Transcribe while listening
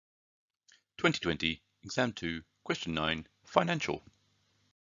2020, Exam 2, Question 9, Financial.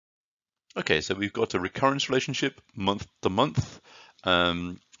 Okay, so we've got a recurrence relationship month to month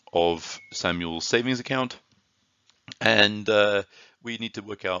of Samuel's savings account, and we need to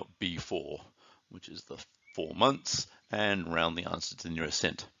work out B4, which is the 4 months, and round the answer to the nearest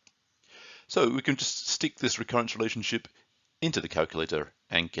cent. So we can just stick this recurrence relationship into the calculator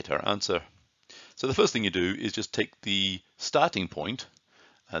and get our answer. So the first thing you do is just take the starting point,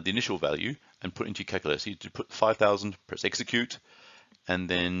 the initial value, and put it into your calculator. So you put 5,000, press execute, and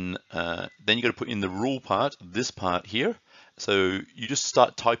then you got to put in the rule part, this part here. So you just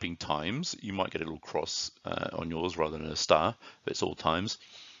start typing times. You might get a little cross on yours rather than a star, but it's all times.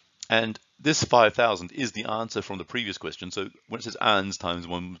 And this 5,000 is the answer from the previous question. So when it says ands times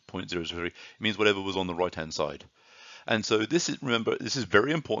 1.003, it means whatever was on the right-hand side. And so this is, remember, this is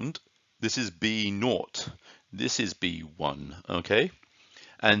very important. This is B0. This is B1, okay?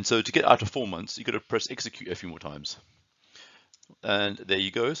 And so to get out of 4 months, you've got to press execute a few more times. And there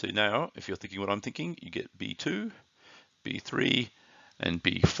you go. So now, if you're thinking what I'm thinking, you get B2, B3, and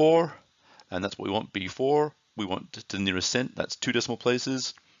B4. And that's what we want, B4. We want to the nearest cent. That's 2 decimal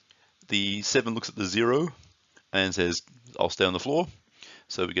places. The 7 looks at the 0 and says, I'll stay on the floor.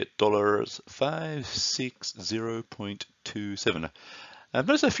 So we get $560.27. I've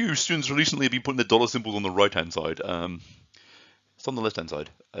noticed a few students recently have been putting the dollar symbols on the right-hand side. It's on the left-hand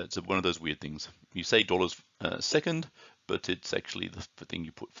side. It's one of those weird things. You say dollars second, but it's actually the thing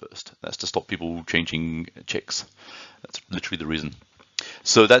you put first. That's to stop people changing checks. That's literally the reason.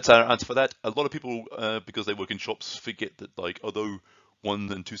 So that's our answer for that. A lot of people, because they work in shops, forget that, like, although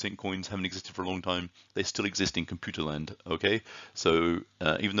 1 and 2 cent coins haven't existed for a long time, they still exist in computer land, okay? So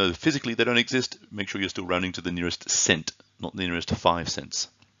even though physically they don't exist, make sure you're still rounding to the nearest cent, not the nearest 5 cents.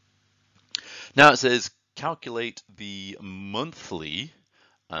 Now it says calculate the monthly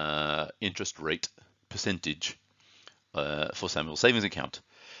interest rate percentage for Samuel's savings account.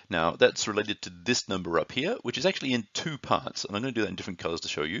 Now that's related to this number up here, which is actually in 2 parts, and I'm going to do that in different colors to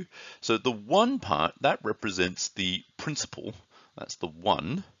show you. So the 1 part, that represents the principal, that's the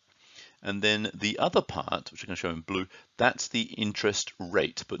 1, and then the other part, which I'm going to show in blue, that's the interest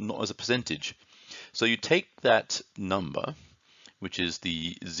rate, but not as a percentage. So you take that number, which is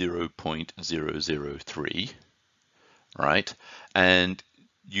the 0.003, right? And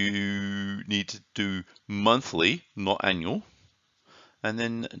you need to do monthly, not annual, and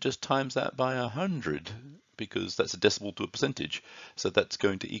then just times that by 100, because that's a decimal to a percentage. So that's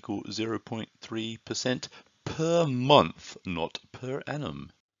going to equal 0.3% per month, not per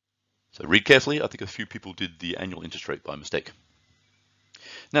annum. So read carefully. I think a few people did the annual interest rate by mistake.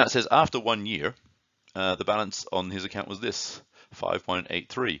 Now it says after 1 year, the balance on his account was this,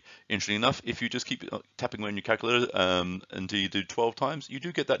 5.83. Interesting enough, if you just keep tapping on your calculator until you do 12 times, you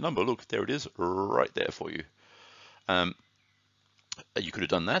do get that number. Look, there it is, right there for you. You could have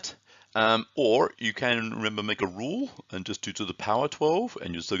done that. Or you can, remember, make a rule and just do to the power 12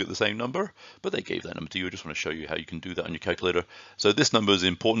 and you'll still get the same number, but they gave that number to you. I just want to show you how you can do that on your calculator. So this number is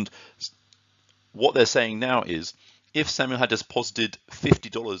important. What they're saying now is, if Samuel had deposited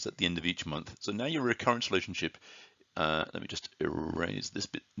 $50 at the end of each month, so now your recurrence relationship, let me just erase this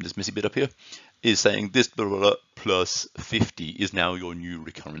bit, this messy bit up here, is saying this blah, blah, blah, plus 50 is now your new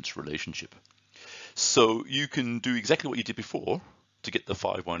recurrence relationship. So you can do exactly what you did before to get the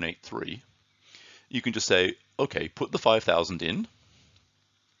 5183. You can just say, okay, put the 5,000 in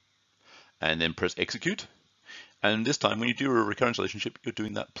and then press execute. And this time when you do a recurrence relationship, you're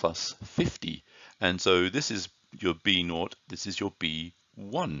doing that plus 50. And so this is your B0, this is your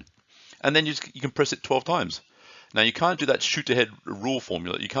B1. And then you can press it 12 times. Now you can't do that shoot ahead rule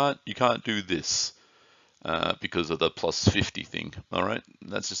formula. You can't do this because of the plus 50 thing. All right,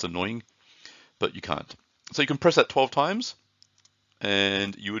 that's just annoying, but you can't. So you can press that 12 times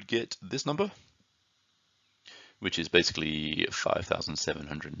and you would get this number, which is basically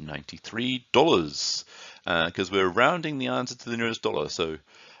 $5,793, because we're rounding the answer to the nearest dollar. So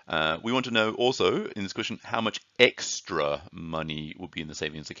we want to know also in this question how much extra money will be in the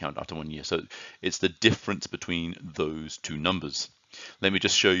savings account after 1 year. So it's the difference between those 2 numbers. Let me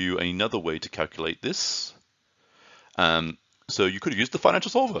just show you another way to calculate this. So you could have used the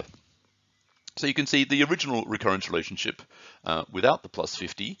financial solver. So you can see the original recurrence relationship without the plus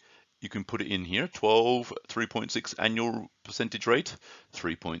 50. You can put it in here, 12, 3.6 annual percentage rate,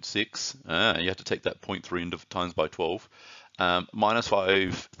 3.6. You have to take that 0.3 and times by 12. Minus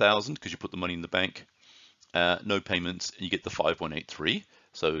 5,000 because you put the money in the bank. No payments, and you get the 5.83.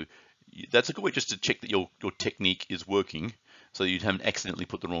 So that's a good way just to check that your technique is working. So you haven't accidentally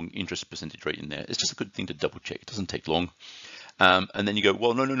put the wrong interest percentage rate in there. It's just a good thing to double check. It doesn't take long. And then you go,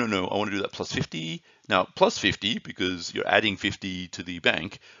 well, no, I want to do that plus 50. Now, plus 50 because you're adding 50 to the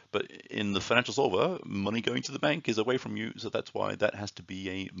bank, but in the financial solver, money going to the bank is away from you, so that's why that has to be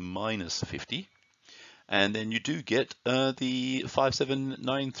a minus 50. And then you do get the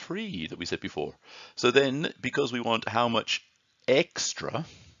 5793 that we said before. So then, because we want how much extra, how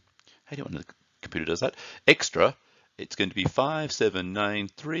do you want the computer does that? Extra, it's going to be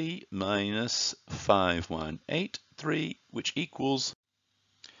 5793 minus 5183, which equals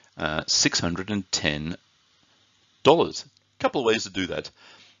 $610. Couple of ways to do that.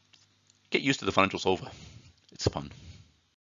 Get used to the financial solver. It's fun.